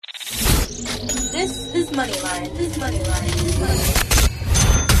This is Moneyline. This is Moneyline.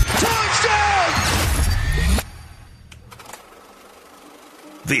 Touchdown!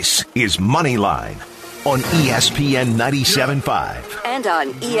 This is Moneyline on ESPN 97.5. And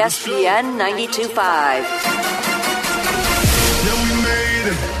on ESPN 92.5. Yeah, we made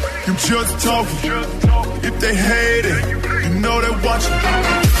it. You just talking. If they hate it, you know they watching.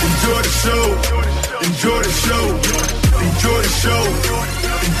 Enjoy the show. Enjoy the show. Enjoy the show.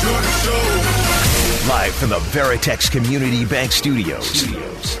 Enjoy the show. Live from the Veritex Community Bank Studios.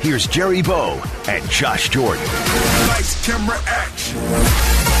 Here's Jerry Bow and Josh Jordan. Lights, camera, action.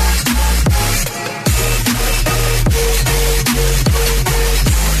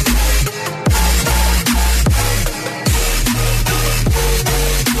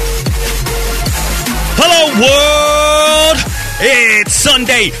 Hello, world! It's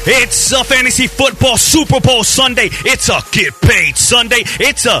Sunday. It's a fantasy football Super Bowl Sunday. It's a get paid Sunday.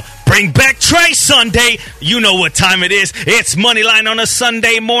 It's a bring back Trey Sunday. You know what time it is. It's Moneyline on a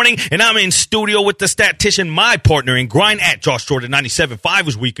Sunday morning, and I'm in studio with the statistician, my partner in grind, at Josh Jordan 97.5,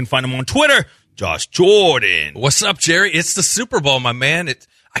 is where you can find him on Twitter. Josh Jordan. What's up, Jerry? It's the Super Bowl, my man.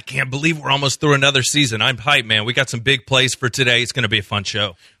 I can't believe we're almost through another season. I'm hyped, man. We got some big plays for today. It's going to be a fun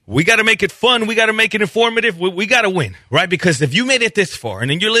show. We got to make it fun. We got to make it informative. We got to win, right? Because if you made it this far and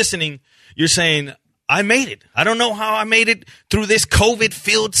then you're listening, you're saying, I made it. I don't know how I made it through this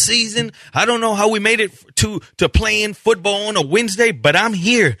COVID-filled season. I don't know how we made it to playing football on a Wednesday, but I'm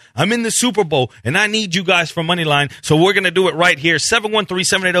here. I'm in the Super Bowl, and I need you guys for Moneyline, so we're going to do it right here.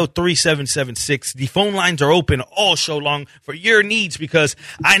 713-780-3776. The phone lines are open all show long for your needs, because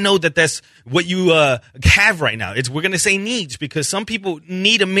I know that that's what you have right now. We're going to say needs, because some people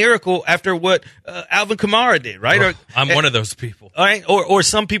need a miracle after what Alvin Kamara did, right? I'm one of those people. All right, or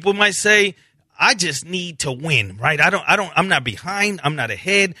some people might say, I just need to win, right? I'm not behind. I'm not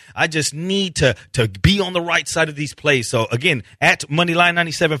ahead. I just need to be on the right side of these plays. So, again, at Moneyline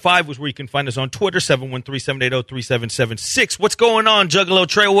 97.5 was where you can find us on Twitter, 713-780-3776. What's going on, Juggalo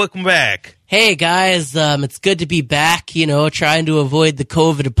Trey? Welcome back. Hey, guys. It's good to be back, trying to avoid the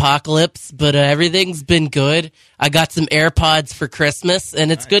COVID apocalypse, but everything's been good. I got some AirPods for Christmas,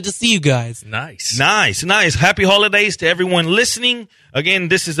 and it's good to see you guys. Nice. Happy holidays to everyone listening. Again,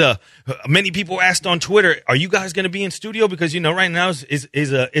 this is many people asked on Twitter, are you guys going to be in studio? Because, right now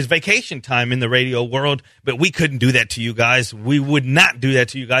is vacation time in the radio world, but we couldn't do that to you guys. We would not do that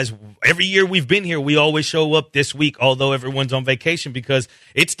to you guys. Every year we've been here, we always show up this week, although everyone's on vacation, because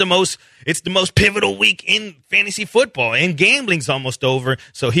it's the most pivotal week in fantasy football, and gambling's almost over.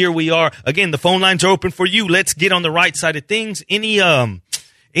 So here we are. Again, the phone lines are open for you. Let's get on the right side of things.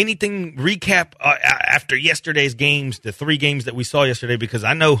 Anything recap after yesterday's games, the three games that we saw yesterday, because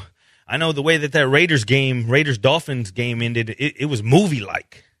I know the way that Raiders-Dolphins game ended, it was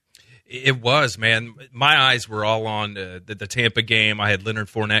movie-like. It was, man. My eyes were all on the Tampa game. I had Leonard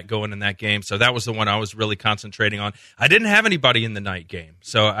Fournette going in that game, so that was the one I was really concentrating on. I didn't have anybody in the night game,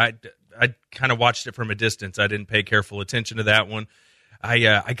 so I kind of watched it from a distance. I didn't pay careful attention to that one.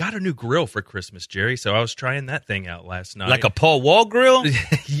 I got a new grill for Christmas, Jerry, so I was trying that thing out last night. Like a Paul Wall grill?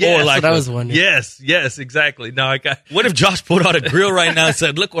 Yes. That's what I was wondering. Yes, exactly. No, What if Josh pulled out a grill right now and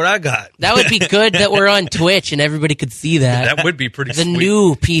said, look what I got? That would be good that we're on Twitch and everybody could see that. That would be pretty The sweet.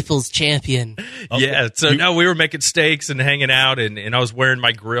 new people's champion. Okay. Yeah, so now we were making steaks and hanging out, and I was wearing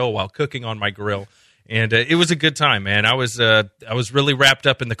my grill while cooking on my grill. And it was a good time, man. I was really wrapped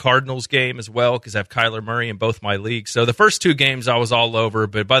up in the Cardinals game as well, because I have Kyler Murray in both my leagues. So the first two games I was all over,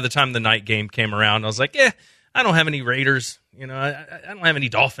 but by the time the night game came around, I was like, I don't have any Raiders. I don't have any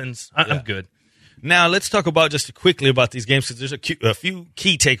Dolphins. I'm good. Now, let's talk about just quickly about these games, because there's a few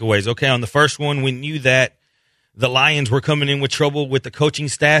key takeaways. Okay, on the first one, we knew that the Lions were coming in with trouble with the coaching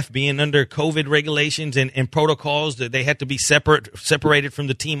staff being under COVID regulations and protocols, that they had to be separated from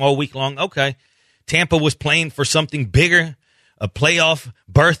the team all week long. Okay. Tampa was playing for something bigger, a playoff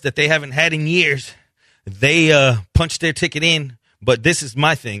berth that they haven't had in years. They punched their ticket in, but this is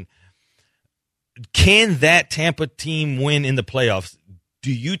my thing. Can that Tampa team win in the playoffs?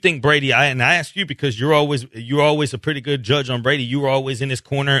 Do you think Brady, and I ask you because you're always a pretty good judge on Brady. You were always in his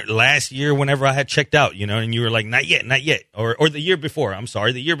corner last year whenever I had checked out, and you were like, not yet. Or the year before. I'm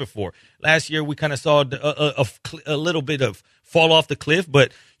sorry, the year before. Last year we kind of saw a little bit of fall off the cliff,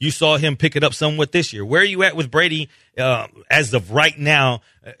 but you saw him pick it up somewhat this year. Where are you at with Brady as of right now?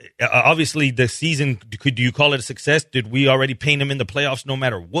 Obviously, the season, do you call it a success? Did we already paint him in the playoffs no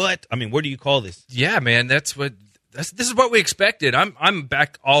matter what? I mean, where do you call this? Yeah, man, this is what we expected. I'm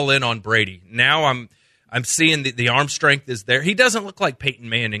back all in on Brady. Now I'm seeing the arm strength is there. He doesn't look like Peyton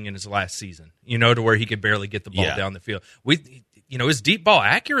Manning in his last season, to where he could barely get the ball down the field. his deep ball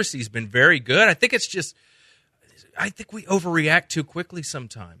accuracy has been very good. I think we overreact too quickly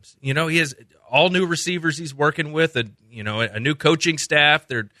sometimes. He has all new receivers he's working with, a new coaching staff.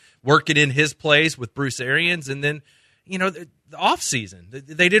 They're working in his plays with Bruce Arians, and then the offseason,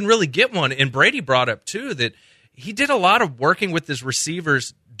 they didn't really get one. And Brady brought up too that he did a lot of working with his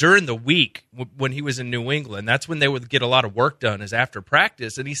receivers during the week when he was in New England. That's when they would get a lot of work done, is after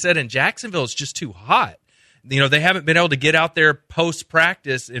practice. And he said in Jacksonville it's just too hot. They haven't been able to get out there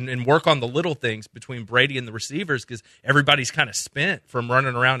post-practice and work on the little things between Brady and the receivers because everybody's kind of spent from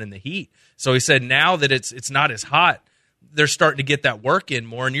running around in the heat. So he said now that it's not as hot, they're starting to get that work in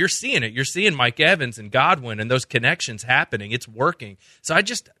more, and you're seeing it. You're seeing Mike Evans and Godwin and those connections happening. It's working. So I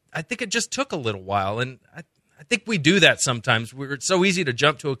think it just took a little while, and I think we do that sometimes. It's so easy to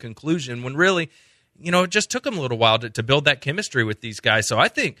jump to a conclusion when really, it just took them a little while to build that chemistry with these guys. So I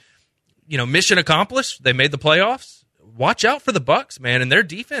think, mission accomplished. They made the playoffs. Watch out for the Bucs, man, and their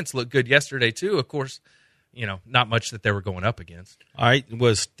defense looked good yesterday too. Of course, not much that they were going up against. All right,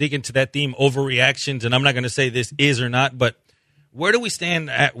 was sticking to that theme, overreactions, and I'm not going to say this is or not, but where do we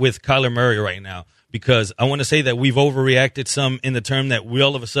stand with Kyler Murray right now? Because I want to say that we've overreacted some in the term that we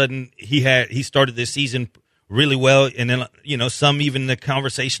all of a sudden he started this season really well, and then some even the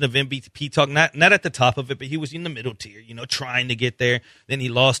conversation of MVP talk, not at the top of it, but he was in the middle tier, trying to get there. Then he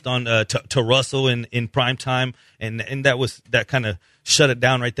lost on to Russell in prime time, and that kind of shut it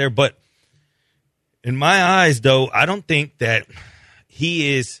down right there. But in my eyes, though, I don't think that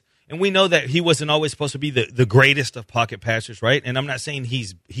he is, and we know that he wasn't always supposed to be the greatest of pocket passers, right? And I'm not saying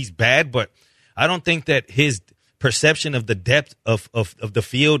he's bad, but I don't think that his perception of the depth of the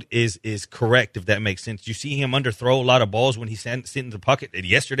field is correct, if that makes sense. You see him underthrow a lot of balls when he's sitting in the pocket.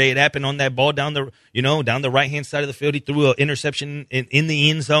 Yesterday it happened on that ball down the right-hand side of the field. He threw an interception in the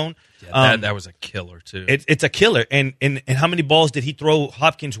end zone. Yeah, that was a killer, too. It's a killer. And how many balls did he throw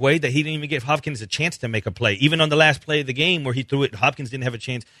Hopkins' way that he didn't even give Hopkins a chance to make a play? Even on the last play of the game where he threw it, Hopkins didn't have a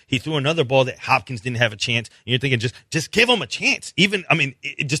chance. He threw another ball that Hopkins didn't have a chance. And you're thinking, just give him a chance.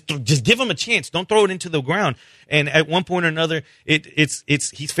 Just give him a chance. Don't throw it into the ground. And at one point or another,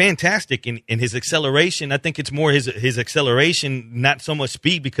 he's fantastic in his acceleration. I think it's more his acceleration, not so much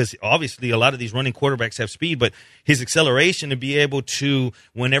speed, because obviously a lot of these running quarterbacks have speed, but his acceleration to be able to,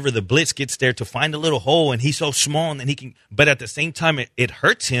 whenever the blitz gets there, to find a little hole, and he's so small, and then he can. But at the same time, it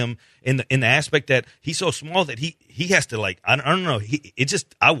hurts him in the aspect that he's so small that he has to, like, I don't know.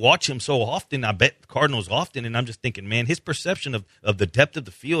 I watch him so often. I bet Cardinals often, and I'm just thinking, man, his perception of the depth of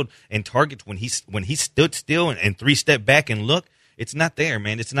the field and targets when he stood still and 3-step back and look, it's not there,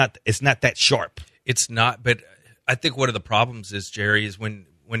 man. It's not that sharp. It's not. But I think one of the problems is, Jerry, is when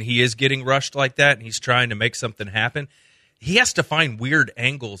he is getting rushed like that and he's trying to make something happen, he has to find weird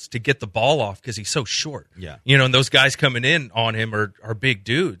angles to get the ball off because he's so short. Yeah. And those guys coming in on him are big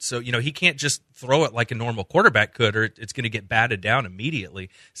dudes. So, he can't just throw it like a normal quarterback could, or it's going to get batted down immediately.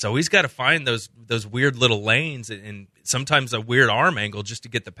 So he's got to find those weird little lanes and sometimes a weird arm angle just to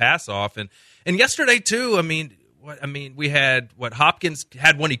get the pass off. And yesterday, too, we had Hopkins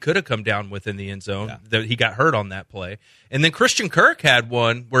had one he could have come down with in the end zone. That he got hurt on that play. And then Christian Kirk had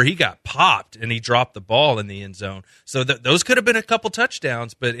one where he got popped and he dropped the ball in the end zone. So those could have been a couple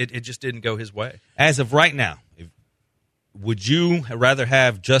touchdowns, but it just didn't go his way. As of right now, would you rather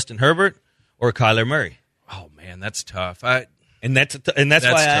have Justin Herbert or Kyler Murray? Oh, man, that's tough. And that's why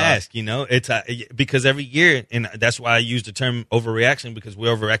tough. I ask, it's because every year, and that's why I use the term overreaction, because we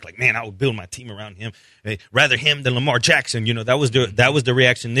overact like, man, I would build my team around him, rather him than Lamar Jackson. That was the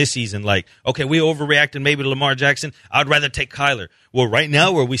reaction this season. Like, okay, we overreacted maybe to Lamar Jackson. I'd rather take Kyler. Well, right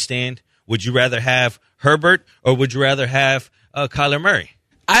now where we stand, would you rather have Herbert or would you rather have Kyler Murray?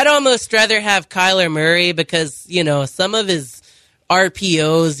 I'd almost rather have Kyler Murray because, some of his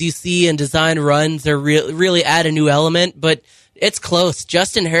RPOs you see and design runs are really add a new element, but it's close.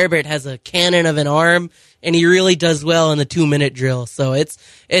 Justin Herbert has a cannon of an arm, and he really does well in the 2-minute drill. So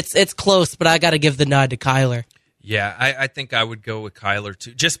it's close, but I got to give the nod to Kyler. Yeah, I think I would go with Kyler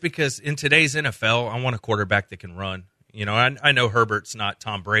too, just because in today's NFL, I want a quarterback that can run. I know Herbert's not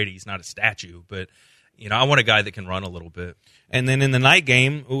Tom Brady; he's not a statue, but I want a guy that can run a little bit. And then in the night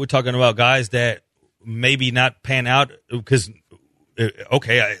game, we're talking about guys that maybe not pan out because,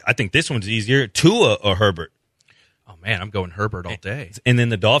 I think this one's easier. Tua or Herbert. Oh, man, I'm going Herbert all day. And then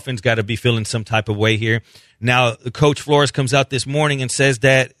the Dolphins got to be feeling some type of way here. Now, Coach Flores comes out this morning and says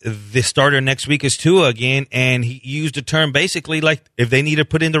that the starter next week is Tua again, and he used a term basically like if they need to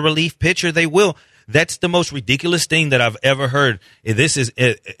put in the relief pitcher, they will. That's the most ridiculous thing that I've ever heard. This is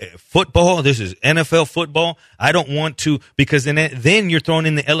football. This is NFL football. I don't want to, because then you're throwing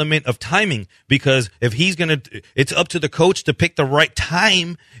in the element of timing, because if he's going to, it's up to the coach to pick the right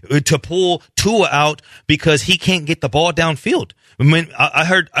time to pull Tua out because he can't get the ball downfield. I mean, I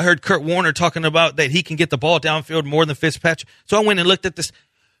heard Kurt Warner talking about that he can get the ball downfield more than Fitzpatrick. So I went and looked at this.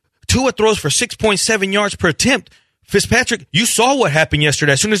 Tua throws for 6.7 yards per attempt. Fitzpatrick, you saw what happened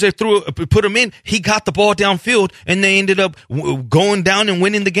yesterday. As soon as they put him in, he got the ball downfield, and they ended up going down and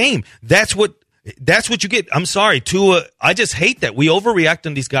winning the game. That's what you get. I'm sorry, Tua. I just hate that we overreact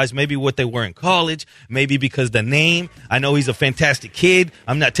on these guys. Maybe what they were in college, maybe because the name. I know he's a fantastic kid.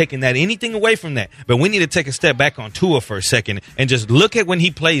 I'm not taking anything away from that. But we need to take a step back on Tua for a second and just look at when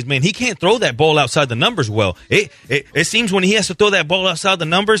he plays. Man, he can't throw that ball outside the numbers well. It seems when he has to throw that ball outside the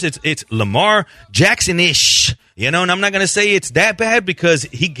numbers, it's Lamar Jackson-ish. And I'm not going to say it's that bad because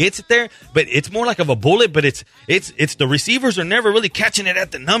he gets it there, but it's more like of a bullet. But it's the receivers are never really catching it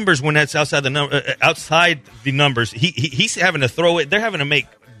at the numbers when that's outside the numbers. He's having to throw it. They're having to make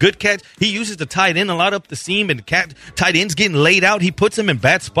good catch. He uses the tight end a lot up the seam, and tight end's getting laid out. He puts them in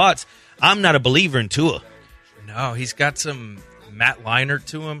bad spots. I'm not a believer in Tua. No, he's got some Matt Leinart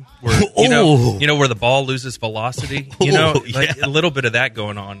to him, where you know where the ball loses velocity. A little bit of that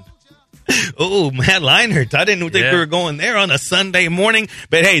going on. Oh, Matt Leinart. I didn't think we were going there on a Sunday morning.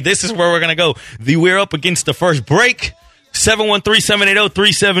 But, hey, this is where we're going to go. We're up against the first break.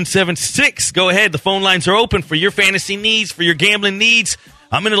 713-780-3776. Go ahead. The phone lines are open for your fantasy needs, for your gambling needs.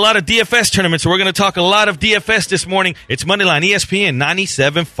 I'm in a lot of DFS tournaments, so we're going to talk a lot of DFS this morning. It's Moneyline ESPN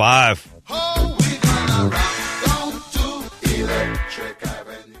 97.5. Oh, we gonna rock on to Electric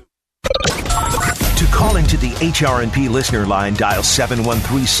Avenue. To call into the HRNP listener line, dial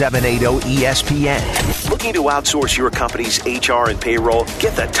 713-780-ESPN. Looking to outsource your company's HR and payroll?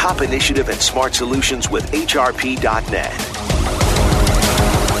 Get the top initiative and smart solutions with HRP.net.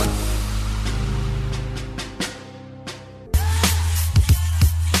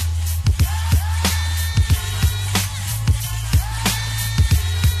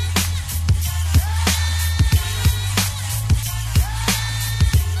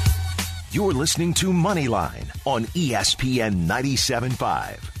 You're listening to Moneyline on ESPN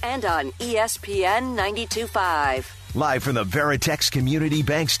 97.5. And on ESPN 92.5. Live from the Veritex Community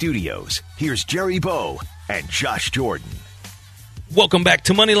Bank Studios, here's Jerry Bow and Josh Jordan. Welcome back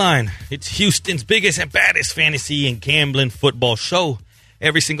to Moneyline. It's Houston's biggest and baddest fantasy and gambling football show.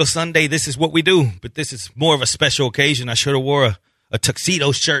 Every single Sunday, this is what we do, but this is more of a special occasion. I should have wore a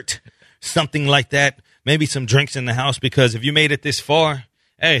tuxedo shirt, something like that. Maybe some drinks in the house, because if you made it this far,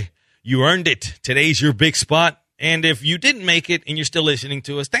 hey, you earned it. Today's your big spot. And if you didn't make it and you're still listening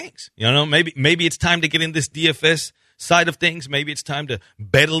to us, thanks. Maybe it's time to get in this DFS side of things. Maybe it's time to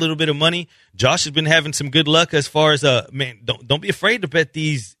bet a little bit of money. Josh has been having some good luck as far as don't be afraid to bet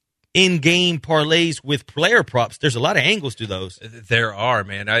these in-game parlays with player props. There's a lot of angles to those. There are,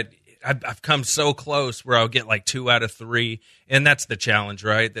 man. I've come so close where I'll get like 2 out of 3, and that's the challenge,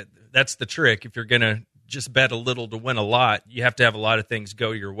 right? That's the trick. If you're gonna just bet a little to win a lot, you have to have a lot of things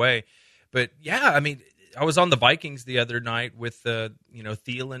go your way. But yeah, I mean, I was on the Vikings the other night with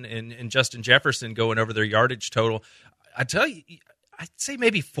Thielen and Justin Jefferson going over their yardage total. I tell you, I'd say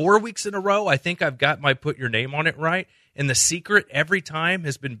maybe 4 weeks in a row, I think I've got my put your name on it right. And the secret every time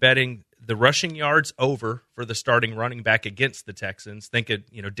has been betting the rushing yards over for the starting running back against the Texans. Think of,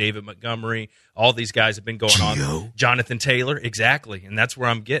 David Montgomery. All these guys have been going on. Jonathan Taylor, exactly. And that's where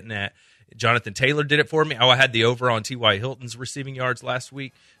I'm getting at. Jonathan Taylor did it for me. I had the over on T.Y. Hilton's receiving yards last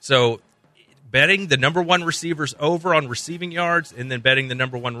week. So betting the number one receivers over on receiving yards and then betting the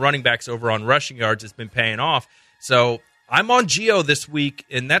number one running backs over on rushing yards has been paying off. So I'm on Gio this week,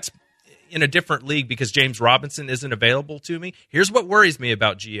 and that's in a different league because James Robinson isn't available to me. Here's what worries me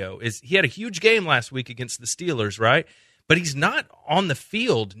about Gio is he had a huge game last week against the Steelers, right? But he's not on the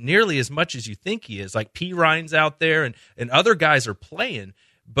field nearly as much as you think he is. Like P. Ryan's out there and other guys are playing.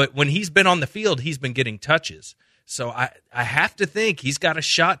 But when he's been on the field, he's been getting touches. So I have to think he's got a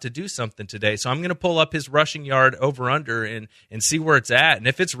shot to do something today. So I'm going to pull up his rushing yard over-under and see where it's at. And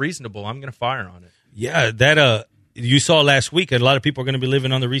if it's reasonable, I'm going to fire on it. Yeah, that you saw last week, a lot of people are going to be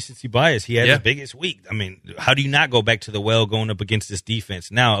living on the recency bias. He had his biggest week. I mean, how do you not go back to the well going up against this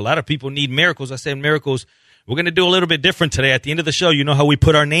defense? Now, a lot of people need miracles. I said miracles. We're going to do a little bit different today. At the end of the show, you know how we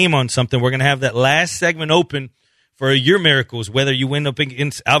put our name on something. We're going to have that last segment open for your miracles, whether you win up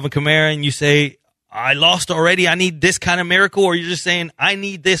against Alvin Kamara and you say, I lost already, I need this kind of miracle, or you're just saying, I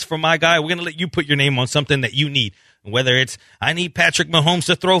need this for my guy. We're going to let you put your name on something that you need. Whether it's, I need Patrick Mahomes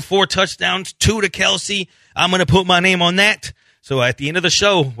to throw 4 touchdowns, 2 to Kelsey, I'm going to put my name on that. So at the end of the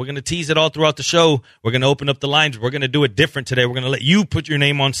show, we're going to tease it all throughout the show. We're going to open up the lines. We're going to do it different today. We're going to let you put your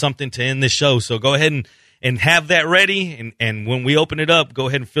name on something to end this show. So go ahead and have that ready. And when we open it up, go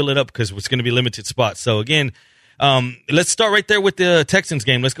ahead and fill it up because it's going to be limited spots. So again, let's start right there with the Texans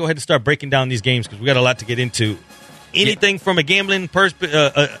game. Let's go ahead and start breaking down these games because we got a lot to get into. Anything from a gambling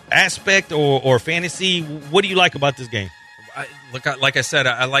aspect or fantasy, what do you like about this game? Like I said,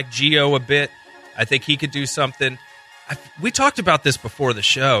 I like Gio a bit. I think he could do something. We talked about this before the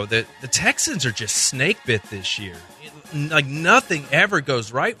show, that the Texans are just snake bit this year. Like nothing ever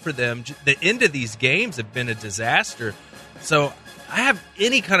goes right for them. The end of these games have been a disaster. So I have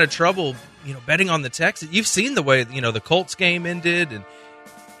any kind of trouble, betting on the Texans. You've seen the way, the Colts game ended, and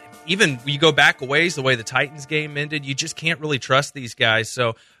even you go back a ways, the way the Titans game ended, you just can't really trust these guys.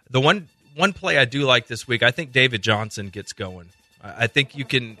 So the one play I do like this week, I think David Johnson gets going. I think you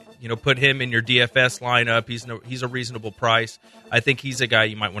can, put him in your DFS lineup. He's a reasonable price. I think he's a guy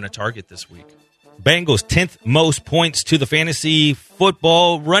you might want to target this week. Bengals 10th most points to the fantasy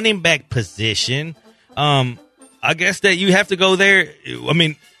football running back position. I guess that you have to go there. I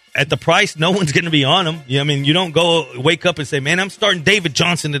mean, at the price, no one's going to be on him. I mean, you don't wake up and say, man, I'm starting David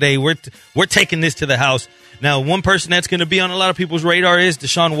Johnson today. We're taking this to the house. Now, one person that's going to be on a lot of people's radar is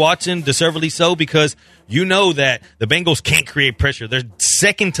Deshaun Watson, deservedly so, because you know that the Bengals can't create pressure. They're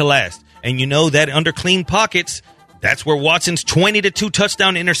second to last. And you know that under clean pockets, that's where Watson's 20-2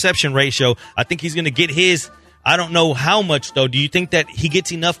 touchdown interception ratio. I think he's going to get his. I don't know how much, though. Do you think that he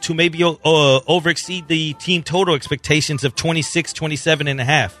gets enough to maybe overexceed the team total expectations of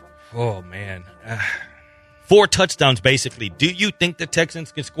 27.5? Oh, man. 4 touchdowns, basically. Do you think the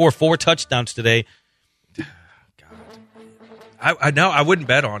Texans can score 4 touchdowns today? I know. I wouldn't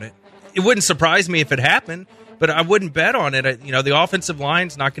bet on it. It wouldn't surprise me if it happened, but I wouldn't bet on it. The offensive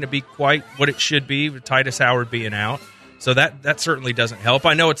line's not going to be quite what it should be with Titus Howard being out. So that certainly doesn't help.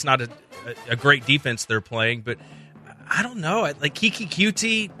 I know it's not a great defense they're playing, but I don't know. Like Kiki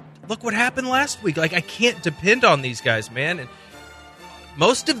QT, look what happened last week. Like, I can't depend on these guys, man. And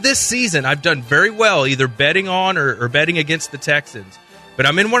most of this season, I've done very well either betting on or betting against the Texans. But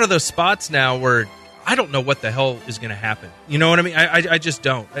I'm in one of those spots now where I don't know what the hell is going to happen. You know what I mean? I just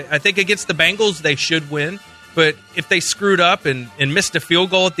don't. I think against the Bengals, they should win. But if they screwed up and missed a field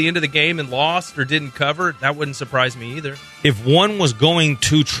goal at the end of the game and lost or didn't cover, that wouldn't surprise me either. If one was going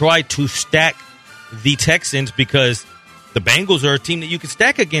to try to stack the Texans, because the Bengals are a team that you could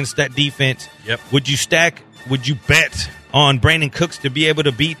stack against that defense, yep. Would you bet on Brandon Cooks to be able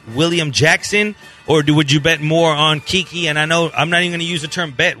to beat William Jackson, or would you bet more on Kiki? And I know I'm not even going to use the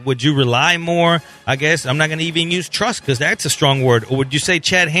term bet. Would you rely more? I guess I'm not going to even use trust because that's a strong word. Or would you say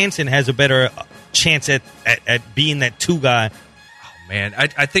Chad Hansen has a better chance at being that 2 guy? Oh, man.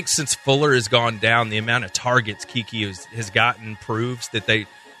 I think since Fuller has gone down, the amount of targets Kiki has gotten proves that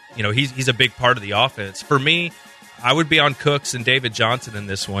he's a big part of the offense. For me, I would be on Cooks and David Johnson in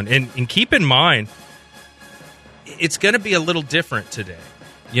this one. And keep in mind, it's going to be a little different today.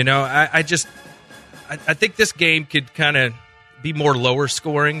 I think this game could kind of be more lower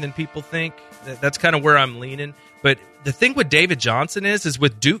scoring than people think. That's kind of where I'm leaning. But the thing with David Johnson is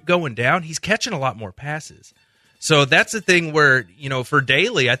with Duke going down, he's catching a lot more passes. So that's the thing where, for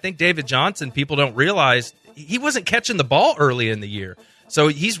Daly, I think David Johnson, people don't realize he wasn't catching the ball early in the year. So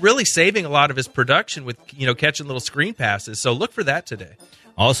he's really saving a lot of his production with, catching little screen passes. So look for that today.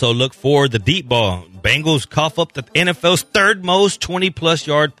 Also, look for the deep ball. Bengals cough up the NFL's 3rd most 20-plus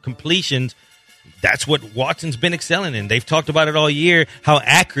yard completions. That's what Watson's been excelling in. They've talked about it all year, how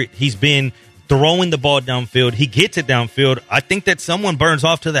accurate he's been throwing the ball downfield. He gets it downfield. I think that someone burns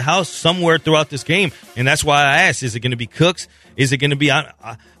off to the house somewhere throughout this game, and that's why I asked, is it going to be Cooks? Is it going to be –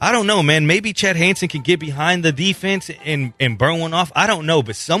 I don't know, man. Maybe Chad Hansen can get behind the defense and burn one off. I don't know,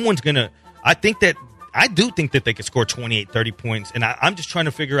 but someone's going to – I do think that they could score 28, 30 points, and I'm just trying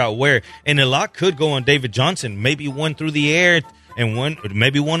to figure out where. And a lot could go on David Johnson, maybe one through the air and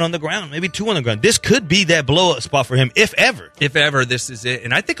maybe one on the ground, maybe 2 on the ground. This could be that blow-up spot for him, if ever. If ever, this is it.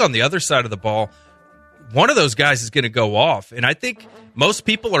 And I think on the other side of the ball, one of those guys is going to go off. And I think most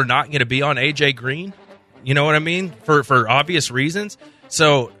people are not going to be on A.J. Green, you know what I mean, for obvious reasons.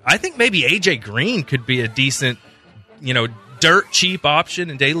 So I think maybe A.J. Green could be a decent, dirt cheap option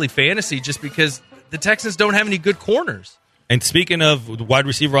in daily fantasy just because the Texans don't have any good corners. And speaking of wide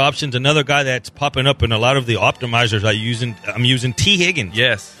receiver options, another guy that's popping up in a lot of the optimizers I'm using T. Higgins.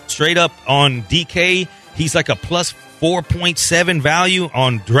 Yes. Straight up on DK, he's like a plus 4.7 value.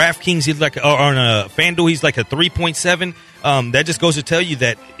 On DraftKings, he's like, or on FanDuel, he's like a 3.7. That just goes to tell you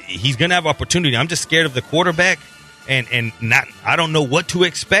that he's going to have opportunity. I'm just scared of the quarterback, and I don't know what to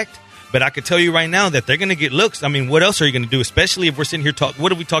expect. But I could tell you right now that they're going to get looks. I mean, what else are you going to do? Especially if we're sitting here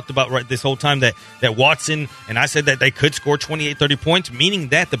what have we talked about right this whole time? That Watson, and I said that they could score 28, 30 points, meaning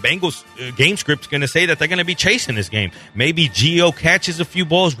that the Bengals game script is going to say that they're going to be chasing this game. Maybe Gio catches a few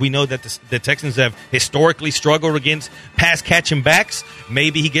balls. We know that the Texans have historically struggled against pass catching backs.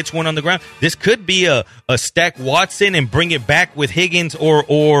 Maybe he gets one on the ground. This could be a stack Watson and bring it back with Higgins or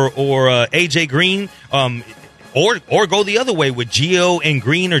AJ Green. Or go the other way with Gio and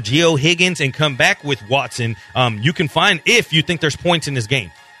Green or Gio Higgins and come back with Watson. You can find if you think there's points in this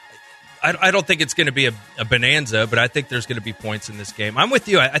game. I don't think it's going to be a bonanza, but I think there's going to be points in this game. I'm with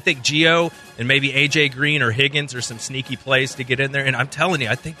you. I think Gio and maybe AJ Green or Higgins are some sneaky plays to get in there. And I'm telling you,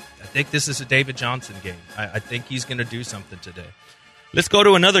 I think this is a David Johnson game. I think he's going to do something today. Let's go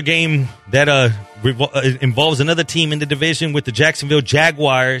to another game that involves another team in the division with the Jacksonville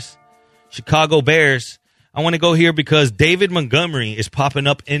Jaguars, Chicago Bears. I want to go here because David Montgomery is popping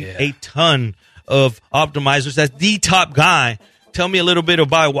up in a ton of optimizers. That's the top guy. Tell me a little bit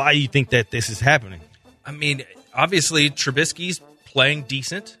about why you think that this is happening. I mean, obviously, Trubisky's playing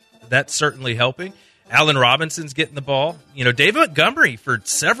decent. That's certainly helping. Allen Robinson's getting the ball. You know, David Montgomery, for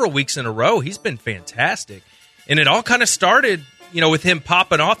several weeks in a row, he's been fantastic. And it all kind of started, with him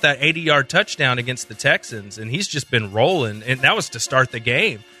popping off that 80-yard touchdown against the Texans. And he's just been rolling. And that was to start the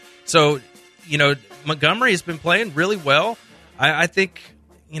game. So, Montgomery has been playing really well. I think,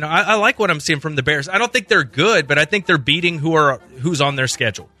 I like what I'm seeing from the Bears. I don't think they're good, but I think they're beating who's on their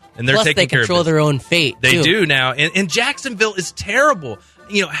schedule. And they're Plus, taking care of it. they control their own fate, They do now. And Jacksonville is terrible.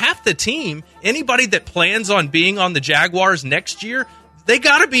 Half the team, anybody that plans on being on the Jaguars next year, they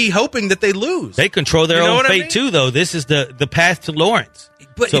got to be hoping that they lose. They control their own fate, too, though. This is the path to Lawrence.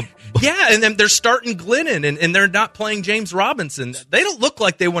 But yeah, and then they're starting Glennon, and they're not playing James Robinson. They don't look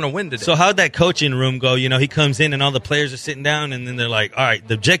like they want to win today. So how'd that coaching room go? He comes in and all the players are sitting down, and then they're like, all right,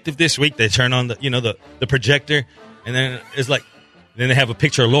 the objective this week, they turn on the projector, and then it's like, then they have a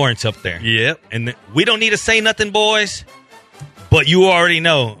picture of Lawrence up there. Yep. And we don't need to say nothing, boys, but you already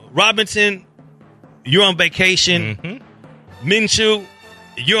know. Robinson, you're on vacation. Mm-hmm. Minshew,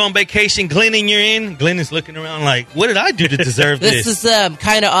 you're on vacation. Glennon, you're in. Glennon's looking around like, what did I do to deserve this? This is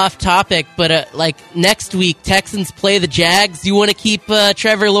kind of off topic, but next week, Texans play the Jags. You want to keep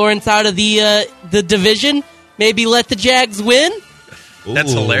Trevor Lawrence out of the division? Maybe let the Jags win?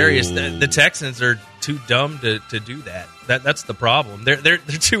 That's hilarious. The Texans are too dumb to do that. That's the problem. They're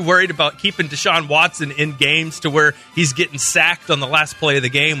too worried about keeping Deshaun Watson in games to where he's getting sacked on the last play of the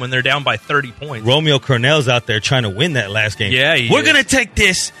game when they're down by 30 points. Romeo Cornell's out there trying to win that last game. Yeah, we're going to take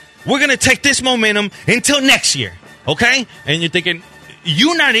this momentum until next year, okay? And you're thinking,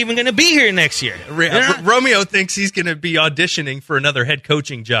 you're not even going to be here next year. Romeo thinks he's going to be auditioning for another head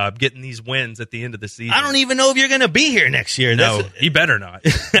coaching job, getting these wins at the end of the season. I don't even know if you're going to be here next year. No, he better not.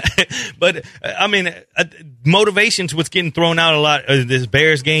 But, I mean, motivation's what's getting thrown out a lot. This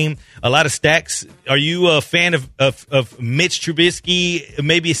Bears game, a lot of stacks. Are you a fan of Mitch Trubisky,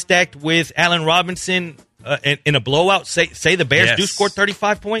 maybe stacked with Allen Robinson in a blowout? Say the Bears do score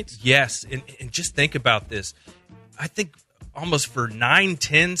 35 points? Yes, and just think about this. I think almost for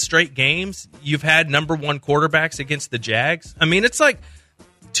 9-10 straight games, you've had number one quarterbacks against the Jags. I mean, it's like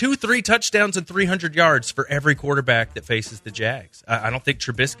 2-3 touchdowns and 300 yards for every quarterback that faces the Jags. I don't think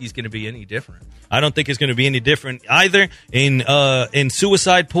Trubisky's going to be any different. I don't think it's going to be any different either. In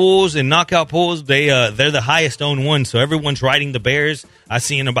suicide pools and knockout pools, they're the highest owned one. So everyone's riding the Bears. I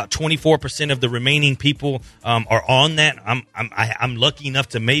see in about 24% of the remaining people are on that. I'm lucky enough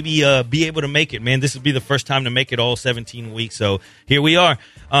to maybe be able to make it. Man, this would be the first time to make it all 17 weeks. So here we are.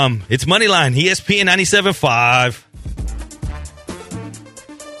 It's Moneyline, ESPN 97.5.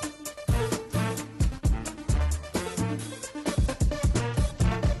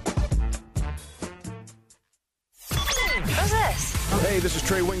 Hey, this is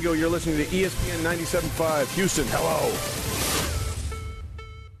Trey Wingo. You're listening to ESPN 97.5 Houston. Hello.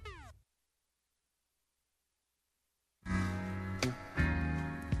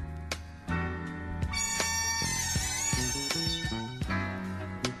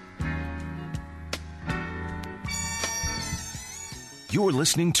 You're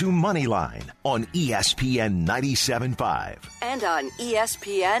listening to Moneyline on ESPN 97.5. And on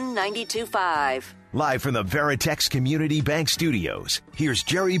ESPN 92.5. Live from the Veritex Community Bank Studios, here's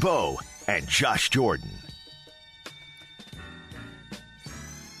Jerry Bow and Josh Jordan.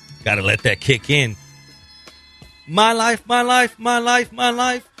 Got to let that kick in. My life, my life, my life, my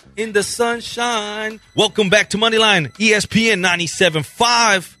life in the sunshine. Welcome back to Moneyline, ESPN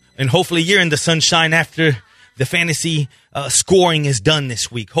 97.5. And hopefully you're in the sunshine after the fantasy scoring is done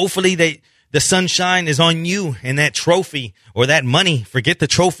this week. Hopefully the sunshine is on you and that trophy or that money. Forget the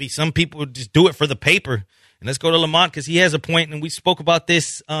trophy. Some people just do it for the paper. And let's go to Lamont because he has a point, and we spoke about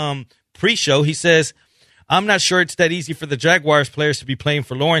this pre-show. He says, I'm not sure it's that easy for the Jaguars players to be playing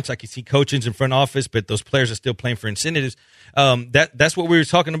for Lawrence. I can see coaches in front office, but those players are still playing for incentives. That's what we were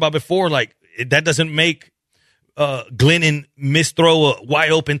talking about before. Like, that doesn't make Glennon misthrow a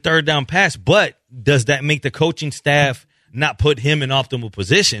wide open third down pass, but does that make the coaching staff not put him in optimal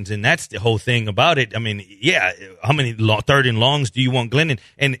positions? And that's the whole thing about it. I mean, yeah, how many third and longs do you want Glennon?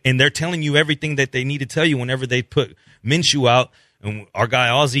 And they're telling you everything that they need to tell you whenever they put Minshew out. And our guy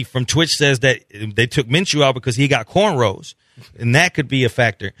Ozzy from Twitch says that they took Minshew out because he got cornrows, and that could be a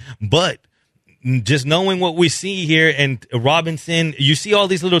factor. But just knowing what we see here and Robinson, you see all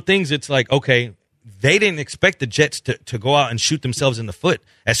these little things, it's like, okay, they didn't expect the Jets to go out and shoot themselves in the foot.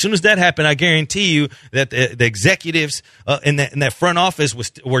 As soon as that happened, I guarantee you that the executives in that front office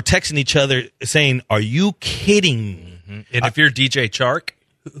were texting each other saying, are you kidding? Mm-hmm. And if you're DJ Chark,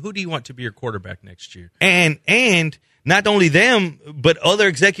 who do you want to be your quarterback next year? And not only them, but other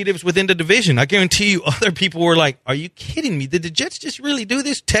executives within the division. I guarantee you other people were like, are you kidding me? Did the Jets just really do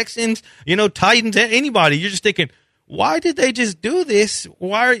this? Texans, Titans, anybody. You're just thinking, why did they just do this?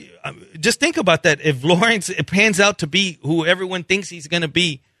 Just think about that. If Lawrence pans out to be who everyone thinks he's going to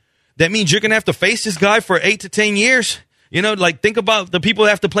be, that means you're going to have to face this guy for 8 to 10 years. Think about the people that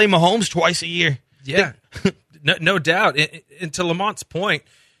have to play Mahomes twice a year. Yeah, no doubt. And to Lamont's point,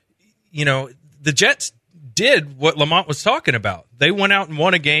 the Jets did what Lamont was talking about. They went out and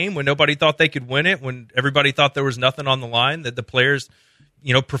won a game when nobody thought they could win it, when everybody thought there was nothing on the line, that the players,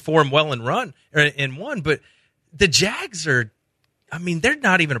 performed well and won. But the Jags are, they're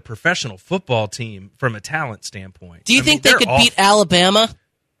not even a professional football team from a talent standpoint. Do you think they could beat Alabama?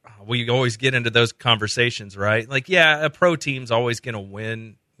 We always get into those conversations, right? Like, yeah, a pro team's always going to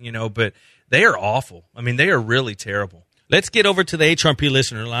win, but they are awful. They are really terrible. Let's get over to the HRP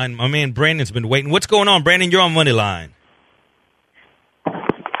listener line. My man Brandon's been waiting. What's going on, Brandon? You're on Money Line.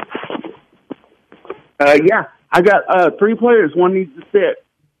 Yeah, I got 3 players. One needs to sit.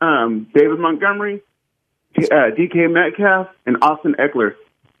 David Montgomery, DK Metcalf, and Austin Eckler.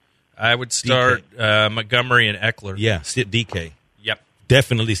 I would start Montgomery and Eckler. Yeah, sit DK. Yep.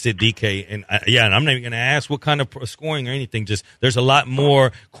 Definitely sit DK. And and I'm not even going to ask what kind of scoring or anything. Just there's a lot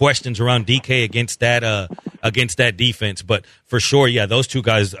more questions around DK against that defense. But for sure, yeah, those two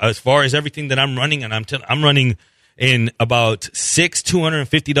guys, as far as everything that I'm running, and I'm running in about 6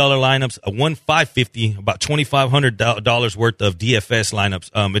 $250 lineups, one $550, about $2,500 worth of DFS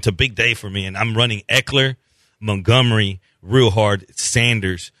lineups. It's a big day for me, and I'm running Eckler, Montgomery, real hard,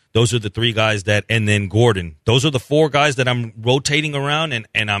 Sanders. Those are the 3 guys and then Gordon. Those are the 4 guys that I'm rotating around,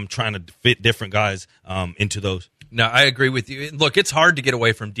 and I'm trying to fit different guys into those. No, I agree with you. Look, it's hard to get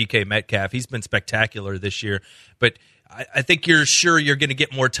away from DK Metcalf. He's been spectacular this year, but I think you're sure you're going to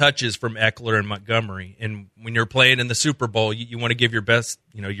get more touches from Eckler and Montgomery. And when you're playing in the Super Bowl, you want to give your best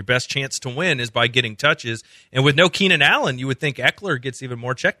chance to win is by getting touches. And with no Keenan Allen, you would think Eckler gets even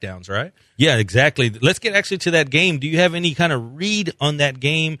more checkdowns, right? Yeah, exactly. Let's get actually to that game. Do you have any kind of read on that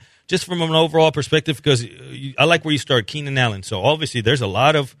game, just from an overall perspective? Because I like where you start, Keenan Allen. So obviously, there's a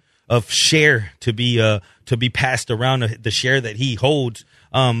lot of share to be passed around, the share that he holds.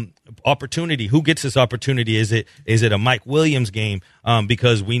 Opportunity. Who gets this opportunity? Is it a Mike Williams game?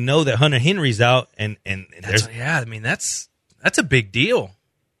 Because we know that Hunter Henry's out, and that's a big deal.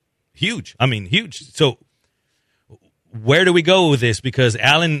 Huge. Huge. So where do we go with this? Because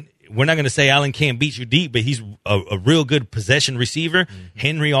Allen, we're not going to say Allen can't beat you deep, but he's a real good possession receiver. Mm-hmm.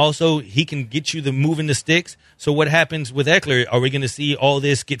 Henry also, he can get you the moving the sticks. So what happens with Eckler? Are we going to see all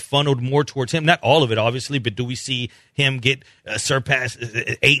this get funneled more towards him? Not all of it, obviously, but do we see him get surpass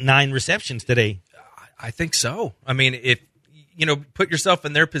 8-9 receptions today? I think so. If put yourself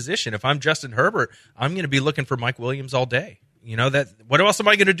in their position. If I'm Justin Herbert, I'm going to be looking for Mike Williams all day. What else am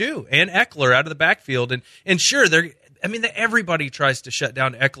I going to do? And Eckler out of the backfield, and sure, everybody tries to shut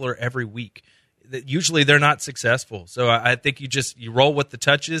down Eckler every week. Usually they're not successful. So I think you roll with the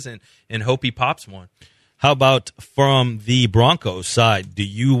touches and hope he pops one. How about from the Broncos side? Do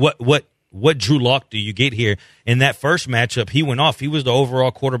you what Drew Lock do you get here? In that first matchup, he went off. He was the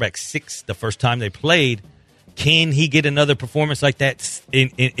overall quarterback 6 the first time they played. Can he get another performance like that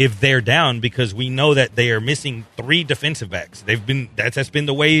if they're down? Because we know that they are missing 3 defensive backs. That's been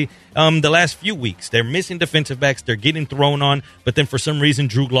the way the last few weeks. They're missing defensive backs. They're getting thrown on, but then for some reason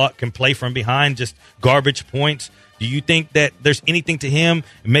Drew Lock can play from behind, just garbage points. Do you think that there's anything to him?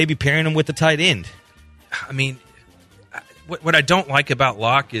 Maybe pairing him with the tight end. What I don't like about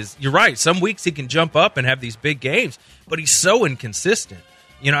Locke is, you're right, some weeks he can jump up and have these big games, but he's so inconsistent.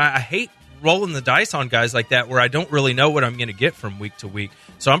 I hate rolling the dice on guys like that where I don't really know what I'm going to get from week to week.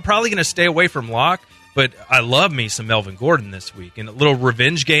 So I'm probably going to stay away from Locke, but I love me some Melvin Gordon this week. And a little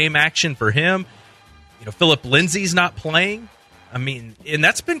revenge game action for him. Philip Lindsay's not playing. I mean, and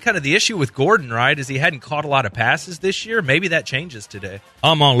that's been kind of the issue with Gordon, right, is he hadn't caught a lot of passes this year. Maybe that changes today.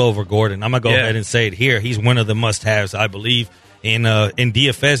 I'm all over Gordon. I'm going to go ahead and say it here. He's one of the must-haves, I believe, in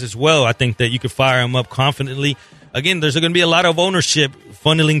DFS as well. I think that you could fire him up confidently. Again, there's going to be a lot of ownership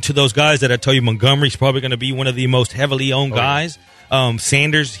funneling to those guys that I tell you. Montgomery's probably going to be one of the most heavily owned guys.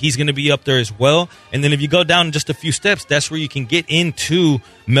 Sanders, he's going to be up there as well. And then if you go down just a few steps, that's where you can get into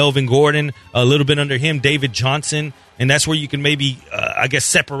Melvin Gordon, a little bit under him, David Johnson. And that's where you can maybe,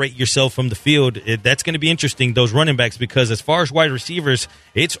 separate yourself from the field. That's going to be interesting, those running backs, because as far as wide receivers,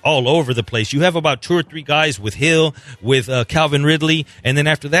 it's all over the place. You have about 2 or 3 guys with Hill, with Calvin Ridley, and then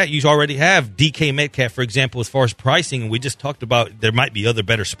after that, you already have DK Metcalf, for example, as far as pricing. And we just talked about there might be other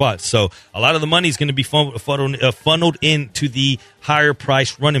better spots. So a lot of the money is going to be funneled into the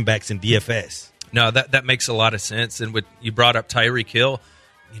higher-priced running backs in DFS. No, that makes a lot of sense. And you brought up Tyreek Hill.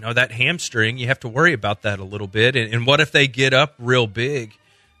 That hamstring, you have to worry about that a little bit. And what if they get up real big?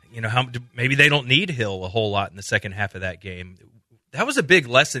 Maybe they don't need Hill a whole lot in the second half of that game. That was a big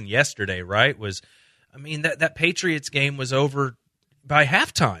lesson yesterday, right? That Patriots game was over by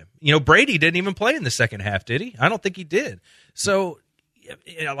halftime. Brady didn't even play in the second half, did he? I don't think he did. So,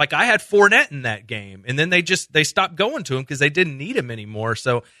 I had Fournette in that game, and then they stopped going to him because they didn't need him anymore.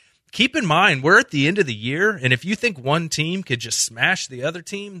 So, keep in mind, we're at the end of the year, and if you think one team could just smash the other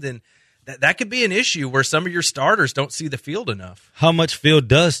team, then that could be an issue where some of your starters don't see the field enough. How much field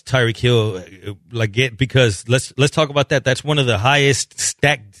does Tyreek Hill get? Because let's talk about that. That's one of the highest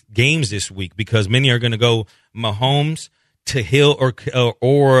stacked games this week because many are going to go Mahomes to Hill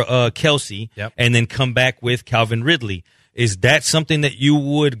or Kelsey, and then come back with Calvin Ridley. Is that something that you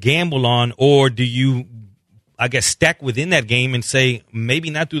would gamble on, or do you stack within that game and say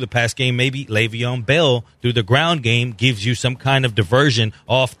maybe not through the pass game, maybe Le'Veon Bell through the ground game gives you some kind of diversion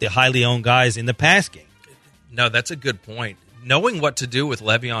off the highly owned guys in the pass game? No, that's a good point. Knowing what to do with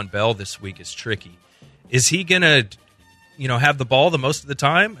Le'Veon Bell this week is tricky. Is he going to, have the ball the most of the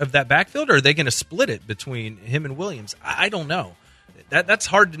time of that backfield, or are they going to split it between him and Williams? I don't know. That's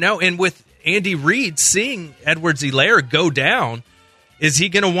hard to know. And with Andy Reid seeing Edwards-Helaire go down, is he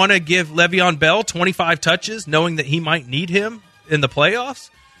going to want to give Le'Veon Bell 25 touches knowing that he might need him in the playoffs?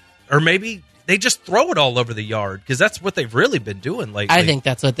 Or maybe they just throw it all over the yard because that's what they've really been doing lately. I think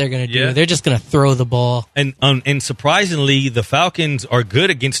that's what they're going to do. Yeah. They're just going to throw the ball. And surprisingly, the Falcons are good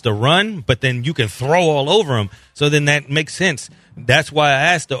against the run, but then you can throw all over them. So then that makes sense. That's why I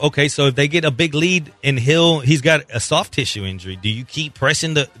asked, okay, so if they get a big lead in Hill, he's got a soft tissue injury. Do you keep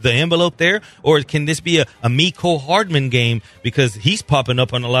pressing the envelope there? Or can this be a Mecole Hardman game because he's popping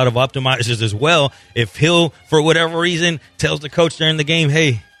up on a lot of optimizers as well? If Hill, for whatever reason, tells the coach during the game,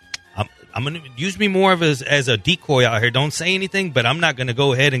 hey, I'm going to use me more of as a decoy out here. Don't say anything, but I'm not going to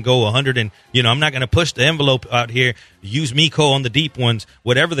go ahead and go 100 and, I'm not going to push the envelope out here. Use Mecole on the deep ones.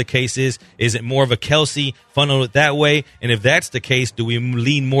 Whatever the case is it more of a Kelsey, funnel it that way? And if that's the case, do we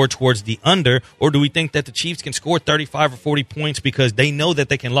lean more towards the under, or do we think that the Chiefs can score 35 or 40 points because they know that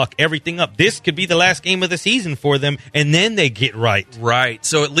they can lock everything up? This could be the last game of the season for them, and then they get right. Right.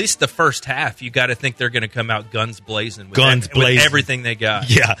 So at least the first half, you got to think they're going to come out guns blazing with everything they got.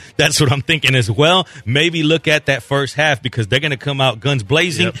 Yeah, that's what I'm thinking as well. Maybe look at that first half because they're going to come out guns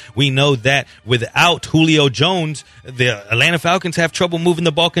blazing. Yep. We know that without Julio Jones, the Atlanta Falcons have trouble moving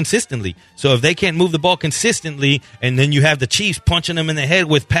the ball consistently. So if they can't move the ball consistently and then you have the Chiefs punching them in the head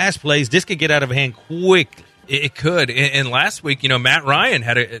with pass plays, this could get out of hand quick. It could. And last week, Matt Ryan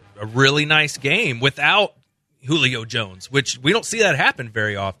had a really nice game without Julio Jones, which we don't see that happen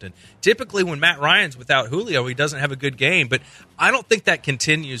very often. Typically, when Matt Ryan's without Julio, he doesn't have a good game. But I don't think that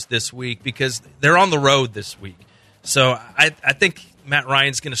continues this week because they're on the road this week. So I think Matt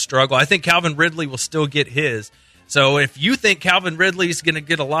Ryan's going to struggle. I think Calvin Ridley will still get his. So if you think Calvin Ridley is going to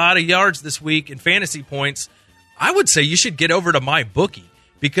get a lot of yards this week in fantasy points, I would say you should get over to MyBookie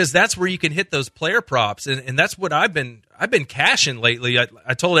because that's where you can hit those player props. And that's what I've been cashing lately.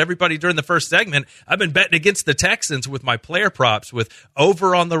 I told everybody during the first segment, I've been betting against the Texans with my player props, with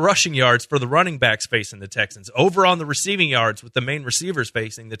over on the rushing yards for the running backs facing the Texans, over on the receiving yards with the main receivers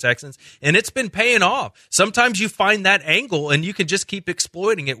facing the Texans, and it's been paying off. Sometimes you find that angle, and you can just keep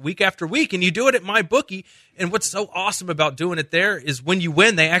exploiting it week after week, and you do it at MyBookie. And what's so awesome about doing it there is when you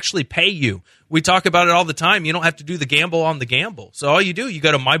win, they actually pay you. We talk about it all the time. You don't have to do the gamble on the gamble. So all you do, you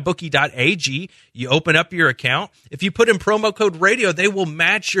go to mybookie.ag, you open up your account. If you put in promo code radio, they will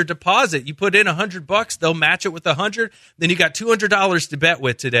match your deposit. You put in $100, they'll match it with $100. Then you got $200 to bet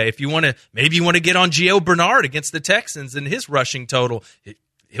with today. If you want to, maybe you want to get on Gio Bernard against the Texans and his rushing total.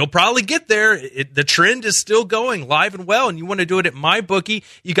 He'll probably get there. The trend is still going live and well, and you want to do it at MyBookie.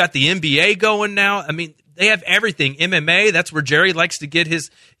 You got the NBA going now. I mean, they have everything. MMA, that's where Jerry likes to get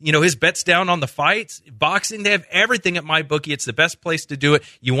his bets down on the fights. Boxing, they have everything at MyBookie. It's the best place to do it.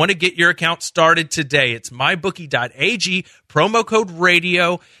 You want to get your account started today. It's mybookie.ag, promo code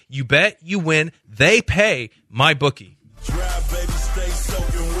radio. You bet, you win, they pay. MyBookie. Drive, baby, stay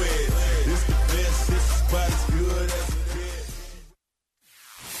soaking wet. It's the best, this spot is good as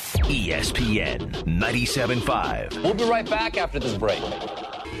it gets. ESPN 97.5. We'll be right back after this break.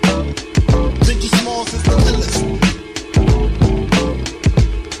 Ziggy Smalls is the illest.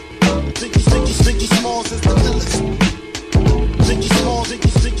 Ziggy Smalls is the illest. Ziggy Smalls,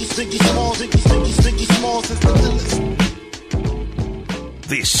 Ziggy Smalls is the illest.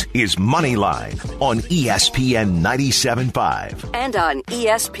 This is Moneyline on ESPN 97.5. And on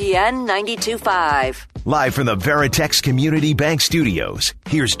ESPN 92.5. Live from the Veritex Community Bank Studios,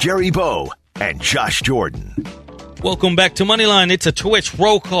 here's Jerry Bow and Josh Jordan. Welcome back to Moneyline. It's a Twitch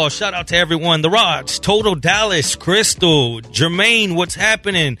roll call. Shout out to everyone. The Rods, Total Dallas, Crystal, Jermaine, what's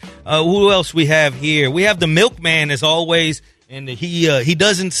happening? Who else we have here? We have the Milkman as always, and he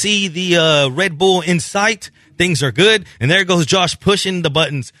doesn't see the Red Bull in sight. Things are good. And there goes Josh pushing the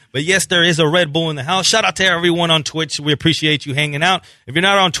buttons. But yes, there is a Red Bull in the house. Shout out to everyone on Twitch. We appreciate you hanging out. If you're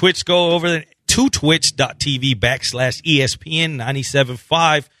not on Twitch, go over to twitch.tv/ESPN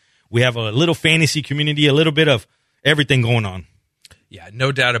 97.5. We have a little fantasy community, a little bit of everything going on. Yeah,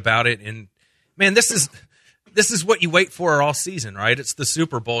 no doubt about it. And man, this is what you wait for all season, right? It's the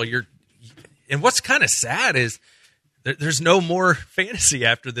Super Bowl. And what's kind of sad is there's no more fantasy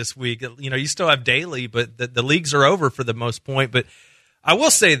after this week. You know, you still have daily, but the leagues are over for the most point. But I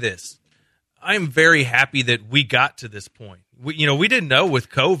will say this. I'm very happy that we got to this point. We didn't know with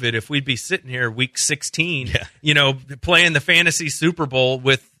COVID if we'd be sitting here week 16, playing the fantasy Super Bowl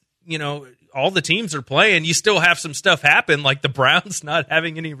with, all the teams are playing. You still have some stuff happen, like the Browns not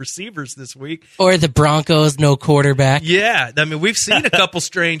having any receivers this week. Or the Broncos, no quarterback. Yeah. I mean, we've seen a couple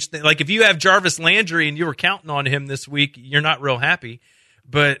strange things. Like if you have Jarvis Landry and you were counting on him this week, you're not real happy.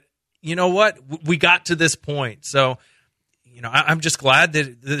 But you know what? We got to this point. So, I'm just glad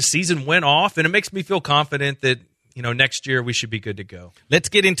that the season went off, and it makes me feel confident that, next year we should be good to go. Let's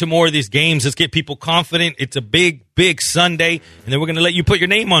get into more of these games. Let's get people confident. It's a big, big Sunday, and then we're going to let you put your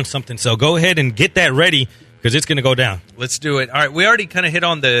name on something. So go ahead and get that ready because it's going to go down. Let's do it. All right, we already kind of hit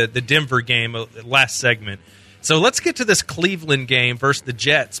on the Denver game last segment. So let's get to this Cleveland game versus the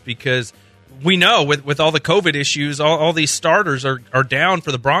Jets because we know with all the COVID issues, all these starters are down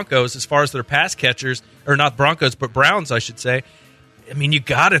for the Broncos as far as their pass catchers, or not Broncos, but Browns, I should say. I mean, you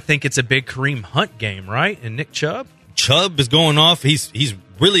got to think it's a big Kareem Hunt game, right? And Nick Chubb? Chubb is going off. He's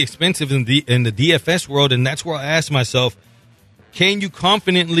really expensive in the DFS world, and that's where I asked myself, can you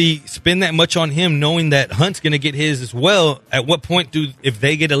confidently spend that much on him knowing that Hunt's going to get his as well? At what point if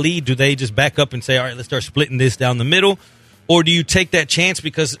they get a lead, do they just back up and say, all right, let's start splitting this down the middle? Or do you take that chance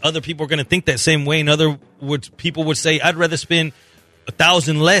because other people are going to think that same way? In other words, people would say, I'd rather spend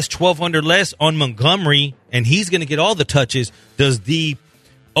 1,000 less, 1,200 less on Montgomery, and he's going to get all the touches. Does the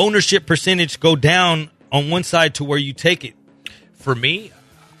ownership percentage go down on one side to where you take it? For me,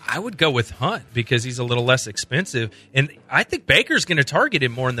 I would go with Hunt because he's a little less expensive. And I think Baker's going to target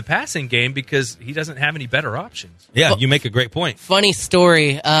him more in the passing game because he doesn't have any better options. Yeah, you make a great point. Funny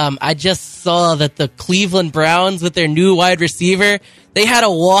story. I just saw that the Cleveland Browns with their new wide receiver, they had a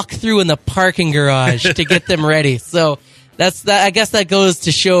walkthrough in the parking garage to get them ready. So that's that. I guess that goes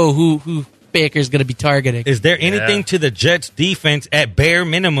to show who Baker's going to be targeting. Is there anything to the Jets defense at bare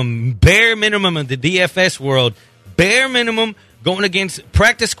minimum in the DFS world, bare minimum, going against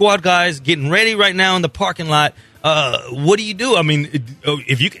practice squad guys, getting ready right now in the parking lot? What do you do? I mean,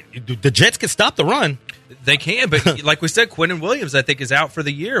 the Jets can stop the run. They can, but like we said, Quinnen Williams, I think, is out for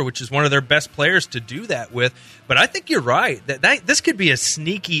the year, which is one of their best players to do that with. But I think you're right. That this could be a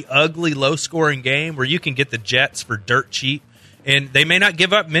sneaky, ugly, low-scoring game where you can get the Jets for dirt cheap, and they may not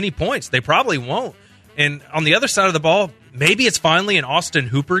give up many points. They probably won't. And on the other side of the ball, maybe it's finally an Austin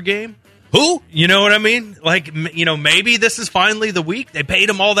Hooper game. Who? You know what I mean? Like, maybe this is finally the week. They paid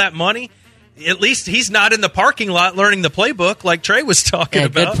him all that money. At least he's not in the parking lot learning the playbook like Trey was talking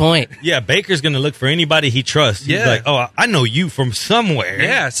about. Good point. Yeah, Baker's going to look for anybody he trusts. He's like, oh, I know you from somewhere.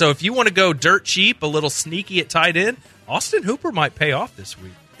 Yeah, so if you want to go dirt cheap, a little sneaky at tight end, Austin Hooper might pay off this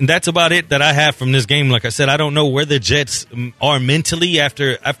week. And that's about it that I have from this game. Like I said, I don't know where the Jets are mentally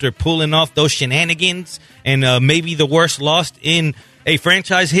after pulling off those shenanigans and maybe the worst loss in a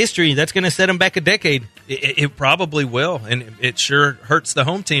franchise history. That's going to set them back a decade. It probably will, and it sure hurts the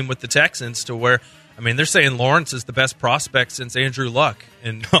home team with the Texans to where, I mean, they're saying Lawrence is the best prospect since Andrew Luck,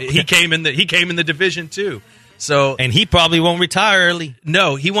 and he came in the division too. So, and he probably won't retire early.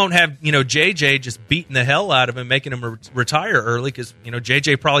 No, he won't have, JJ just beating the hell out of him, making him retire early because,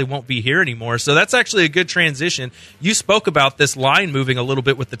 JJ probably won't be here anymore. So that's actually a good transition. You spoke about this line moving a little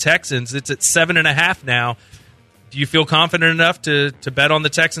bit with the Texans. It's at 7.5 now. Do you feel confident enough to bet on the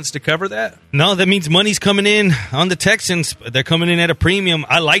Texans to cover that? No, that means money's coming in on the Texans. They're coming in at a premium.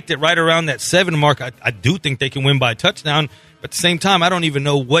 I liked it right around that 7 mark. I do think they can win by a touchdown. But at the same time, I don't even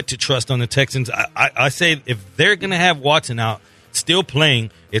know what to trust on the Texans. I say if they're going to have Watson out still playing,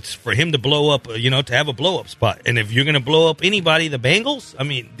 it's for him to blow up, to have a blow-up spot. And if you're going to blow up anybody, the Bengals, I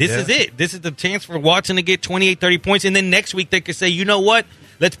mean, this is it. This is the chance for Watson to get 28, 30 points. And then next week they could say, you know what?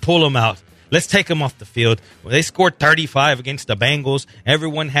 Let's pull them out. Let's take them off the field. Well, they scored 35 against the Bengals.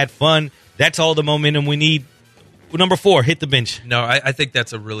 Everyone had fun. That's all the momentum we need. Number 4, hit the bench. No, I think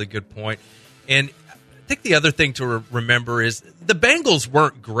that's a really good point. And I think the other thing to remember is the Bengals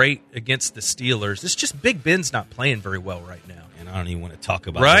weren't great against the Steelers. It's just Big Ben's not playing very well right now. And I don't even want to talk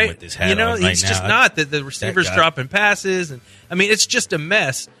about him with this hat on right he's now. just not. The receivers dropping passes. And I mean, it's just a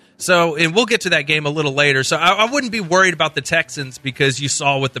mess. So, and we'll get to that game a little later. So I wouldn't be worried about the Texans because you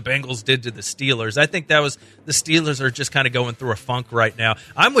saw what the Bengals did to the Steelers. I think the Steelers are just kind of going through a funk right now.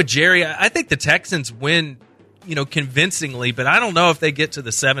 I'm with Jerry. I think the Texans win, convincingly, but I don't know if they get to the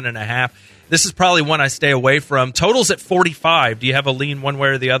 7.5. This is probably one I stay away from. Total's at 45. Do you have a lean one way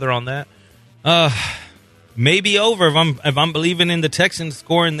or the other on that? Maybe over. If I'm believing in the Texans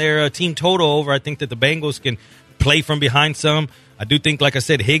scoring their team total over, I think that the Bengals can play from behind some. I do think, like I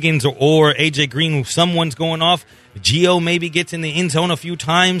said, Higgins or A.J. Green, someone's going off. Gio maybe gets in the end zone a few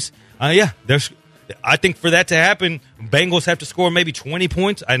times. I think for that to happen, Bengals have to score maybe 20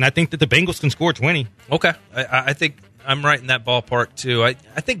 points, and I think that the Bengals can score 20. Okay. I think I'm right in that ballpark, too. I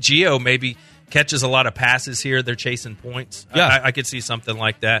think Gio maybe catches a lot of passes here. They're chasing points. Yeah. I could see something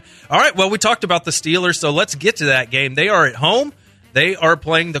like that. All right, well, we talked about the Steelers, so let's get to that game. They are at home. They are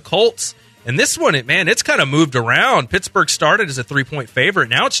playing the Colts. And this one, it's kind of moved around. Pittsburgh started as a 3-point favorite.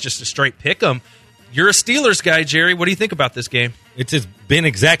 Now it's just a straight pick 'em. You're a Steelers guy, Jerry. What do you think about this game? It's been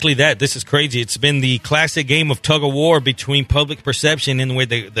exactly that. This is crazy. It's been the classic game of tug-of-war between public perception and the way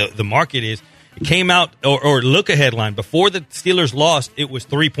the market is. It came out, or look a headline. Before the Steelers lost, it was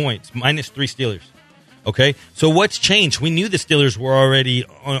 3 points, -3 Steelers. Okay, so what's changed? We knew the Steelers were already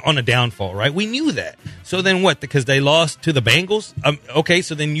on a downfall, right? We knew that. So then what? Because they lost to the Bengals? Okay,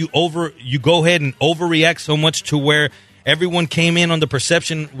 so then you go ahead and overreact so much to where everyone came in on the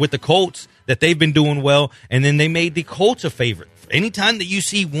perception with the Colts that they've been doing well, and then they made the Colts a favorite. Anytime that you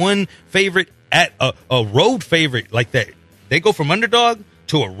see one favorite at a road favorite like that, they go from underdog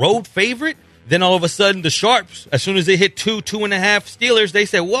to a road favorite. Then all of a sudden, the Sharps, as soon as they hit 2.5 Steelers, they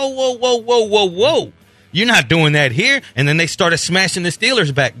say, whoa. You're not doing that here. And then they started smashing the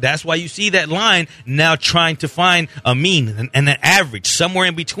Steelers back. That's why you see that line now trying to find a mean and an average somewhere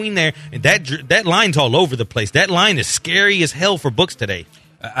in between there. And that line's all over the place. That line is scary as hell for books today.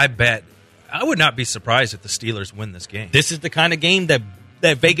 I bet. I would not be surprised if the Steelers win this game. This is the kind of game that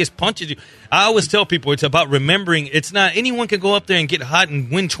Vegas punches you. I always tell people it's about remembering. It's not anyone can go up there and get hot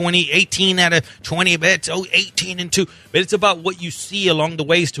and win 18 out of 20 bets, 18-2. But it's about what you see along the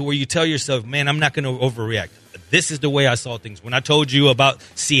ways to where you tell yourself, man, I'm not going to overreact. This is the way I saw things. When I told you about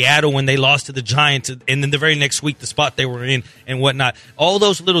Seattle when they lost to the Giants and then the very next week the spot they were in and whatnot, all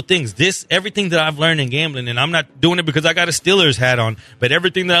those little things, everything that I've learned in gambling, and I'm not doing it because I got a Steelers hat on, but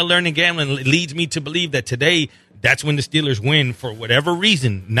everything that I learned in gambling leads me to believe that today that's when the Steelers win for whatever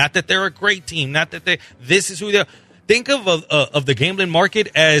reason. Not that they're a great team. Not that this is who they are. Think of the gambling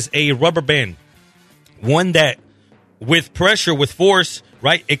market as a rubber band. One that with pressure, with force,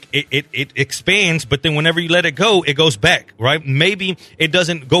 right, it expands, but then whenever you let it go, it goes back, right? Maybe it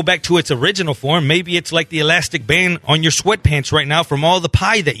doesn't go back to its original form. Maybe it's like the elastic band on your sweatpants right now from all the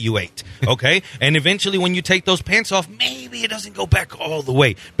pie that you ate, okay? And eventually when you take those pants off, maybe it doesn't go back all the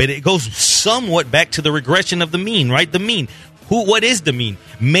way, but it goes somewhat back to the regression of the mean, right? The mean. What is the mean?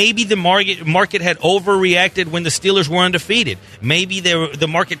 Maybe the market had overreacted when the Steelers were undefeated. Maybe the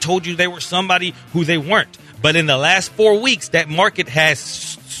market told you they were somebody who they weren't. But in the last 4 weeks, that market has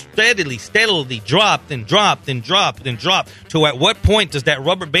steadily dropped and dropped and dropped and dropped. To at what point does that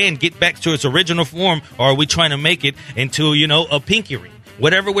rubber band get back to its original form, or are we trying to make it into, a pinky ring?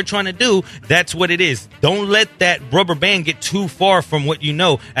 whatever we're trying to do, that's what it is. Don't let that rubber band get too far from what you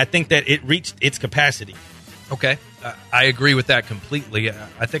know. I think that it reached its capacity. Okay. I agree with that completely.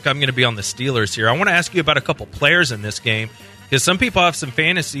 I think I'm going to be on the Steelers here. I want to ask you about a couple players in this game because some people have some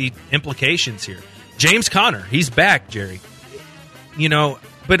fantasy implications here. James Conner, he's back, Jerry.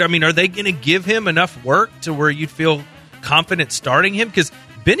 But, are they going to give him enough work to where you'd feel confident starting him? Because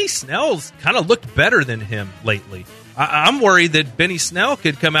Benny Snell's kind of looked better than him lately. I'm worried that Benny Snell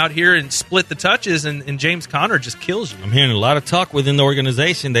could come out here and split the touches and James Conner just kills you. I'm hearing a lot of talk within the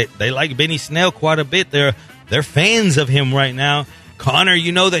organization. They like Benny Snell quite a bit. They're fans of him right now. Conner,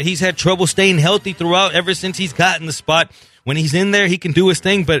 you know that he's had trouble staying healthy throughout ever since he's gotten the spot. When he's in there, he can do his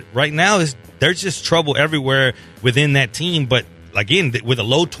thing. But right now, there's just trouble everywhere within that team. But again, with a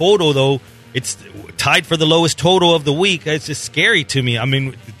low total, though, it's tied for the lowest total of the week. It's just scary to me.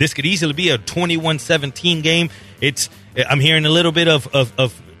 This could easily be a 21-17 game. I'm hearing a little bit of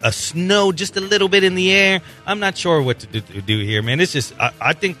a snow, just a little bit in the air. I'm not sure what to do here, man. It's just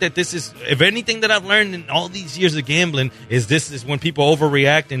I think that this is, if anything that I've learned in all these years of gambling, is this is when people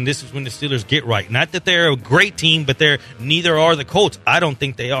overreact, and this is when the Steelers get right. Not that they're a great team, but neither are the Colts. I don't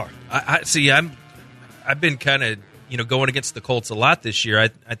think they are. I've been kind of going against the Colts a lot this year.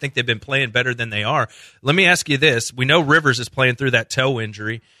 I think they've been playing better than they are. Let me ask you this. We know Rivers is playing through that toe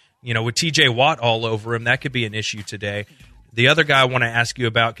injury. With T.J. Watt all over him, that could be an issue today. The other guy I want to ask you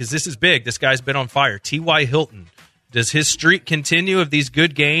about, because this is big, this guy's been on fire, T.Y. Hilton. Does his streak continue of these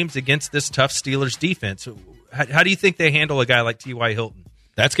good games against this tough Steelers defense? How do you think they handle a guy like T.Y. Hilton?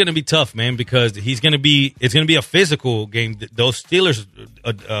 That's going to be tough, man, because it's going to be a physical game. Those Steelers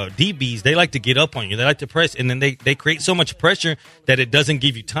DBs, they like to get up on you. They like to press, and then they create so much pressure that it doesn't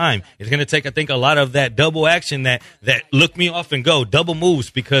give you time. It's going to take, I think, a lot of that double action, that look me off and go, double moves,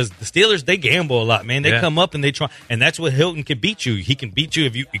 because the Steelers, they gamble a lot, man. They come up and they try, and that's what Hilton can beat you. He can beat you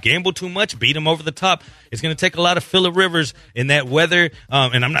if you gamble too much, beat him over the top. It's going to take a lot of Phillip Rivers in that weather,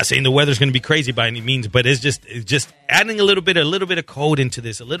 and I'm not saying the weather's going to be crazy by any means, but it's just adding a little bit of code into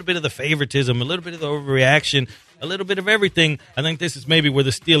this, a little bit of the favoritism, a little bit of the overreaction, a little bit of everything. I think this is maybe where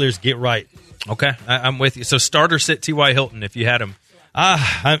the Steelers get right. Okay, I'm with you. So start or sit T.Y. Hilton if you had him.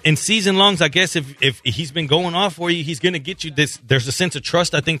 In season longs, I guess if he's been going off for you, he's going to get you this. There's a sense of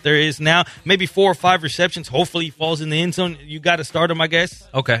trust I think there is now. Maybe 4 or 5 receptions. Hopefully he falls in the end zone. You got to start him, I guess.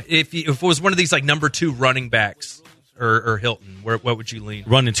 Okay. If it was one of these like number 2 running backs or Hilton, what would you lean?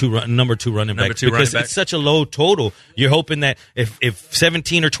 Number 2 running back. Because it's such a low total. You're hoping that if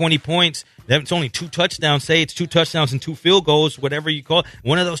 17 or 20 points, that's only 2 touchdowns. Say it's 2 touchdowns and 2 field goals, whatever you call it.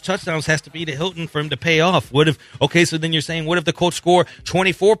 One of those touchdowns has to be to Hilton for him to pay off. So then you're saying, what if the Colts score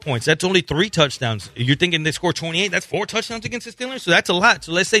 24 points? That's only 3 touchdowns. You're thinking they score 28. That's 4 touchdowns against the Steelers. So that's a lot.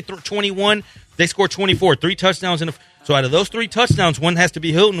 So let's say 21. They score 24. 3 touchdowns. So out of those 3 touchdowns, one has to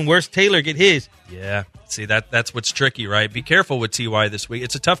be Hilton. Where's Taylor get his? Yeah. See, that's what's tricky, right? Be careful with T.Y. this week.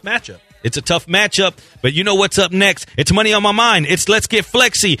 It's a tough matchup. It's a tough matchup, but you know what's up next? It's Money on My Mind. It's Let's Get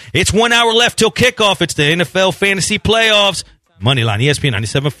Flexy. It's 1 hour left till kickoff. It's the NFL Fantasy Playoffs. Moneyline, ESPN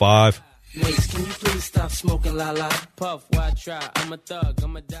 97.5. Mace, can you please stop smoking la la? Puff, why try? I'm a thug,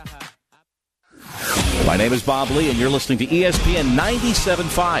 I'm a die. My name is Bob Lee, and you're listening to ESPN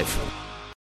 97.5.